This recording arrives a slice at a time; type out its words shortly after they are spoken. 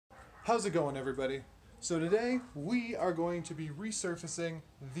How's it going, everybody? So today we are going to be resurfacing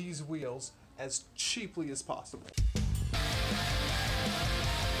these wheels as cheaply as possible.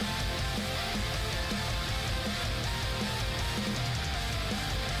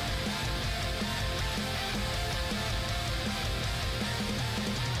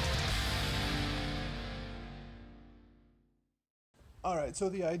 Alright, so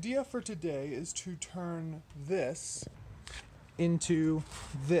the idea for today is to turn this into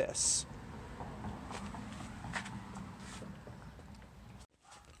this.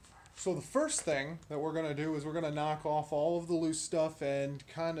 So the first thing that we're going to do is we're going to knock off all of the loose stuff and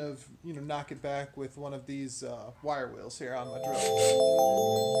kind of, knock it back with one of these wire wheels here on my drill.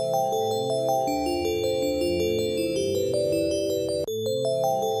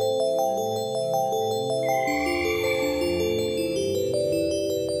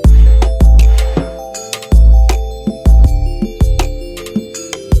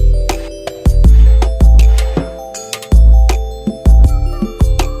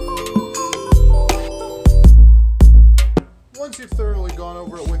 Once you've thoroughly gone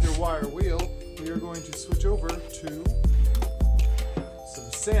over it with your wire wheel, we are going to switch over to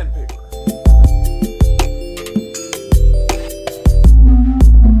some sandpaper.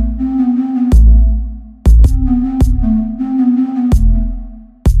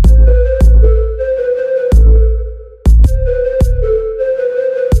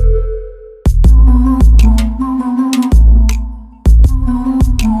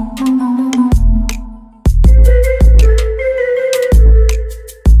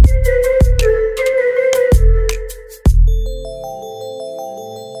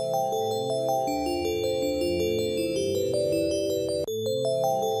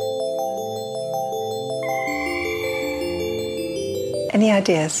 Any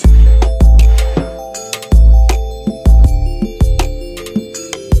ideas?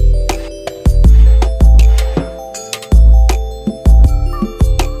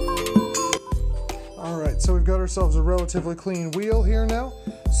 Alright, so we've got ourselves a relatively clean wheel here now.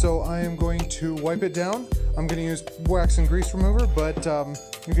 So I am going to wipe it down. I'm going to use wax and grease remover, but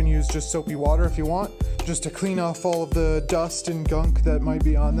you can use just soapy water if you want, just to clean off all of the dust and gunk that might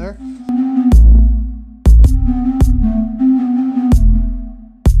be on there.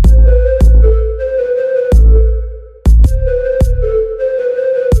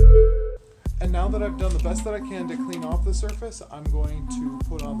 Now that I've done the best that I can to clean off the surface, I'm going to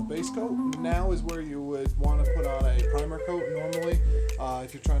put on the base coat. Now is where you would want to put on a primer coat normally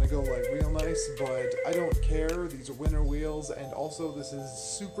if you're trying to go like real nice, but I don't care. These are winter wheels, and also this is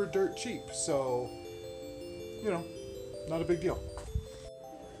super dirt cheap, so not a big deal.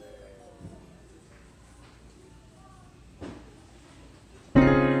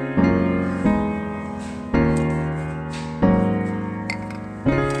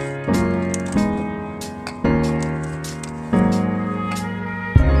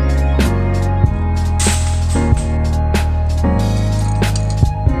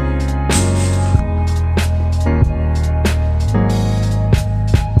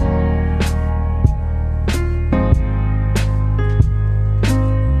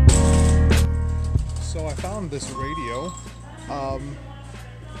 This radio on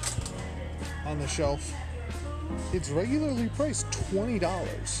the shelf. It's regularly priced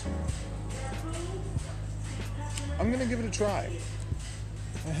 $20. I'm gonna give it a try.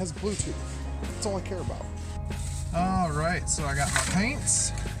 It has Bluetooth. That's all I care about. Alright, so I got my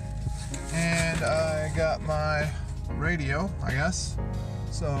paints and I got my radio, I guess.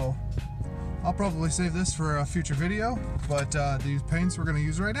 So I'll probably save this for a future video, but these paints we're gonna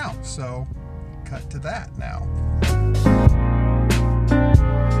use right now. So cut to that now.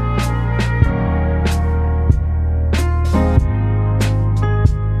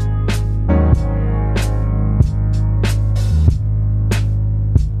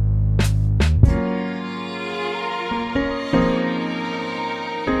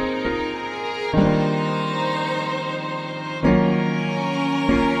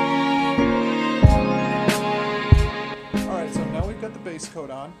 Alright, so now we've got the base coat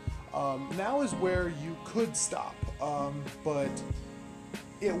on. Now is where you could stop, but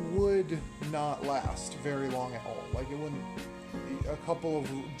it would not last very long at all. Like, it wouldn't, a couple of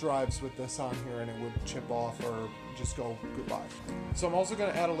drives with this on here and it would chip off or just go goodbye. So I'm also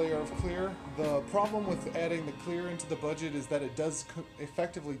going to add a layer of clear. The problem with adding the clear into the budget is that it does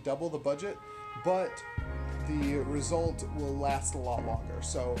effectively double the budget, but the result will last a lot longer.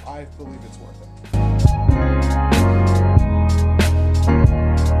 So I believe it's worth it.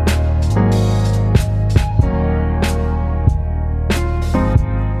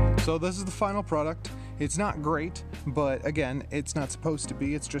 So this is the final product. It's not great, but again, it's not supposed to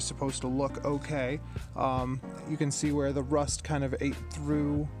be. It's just supposed to look okay. You can see where the rust kind of ate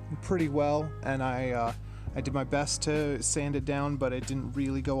through pretty well, and I did my best to sand it down, but it didn't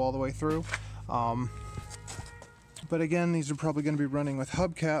really go all the way through. But again, these are probably going to be running with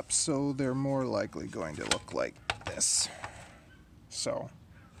hubcaps, so they're more likely going to look like this. So,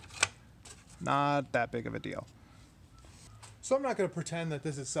 not that big of a deal. So I'm not going to pretend that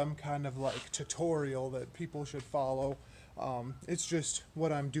this is some kind of like tutorial that people should follow. It's just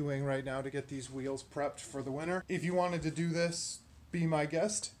what I'm doing right now to get these wheels prepped for the winter. If you wanted to do this, be my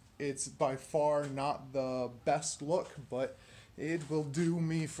guest. It's by far not the best look, but it will do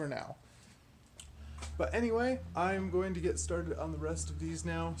me for now. But anyway, I'm going to get started on the rest of these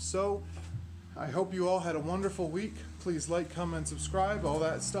now. So I hope you all had a wonderful week. Please like, comment, subscribe, all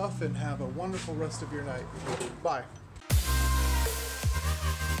that stuff, and have a wonderful rest of your night. Bye.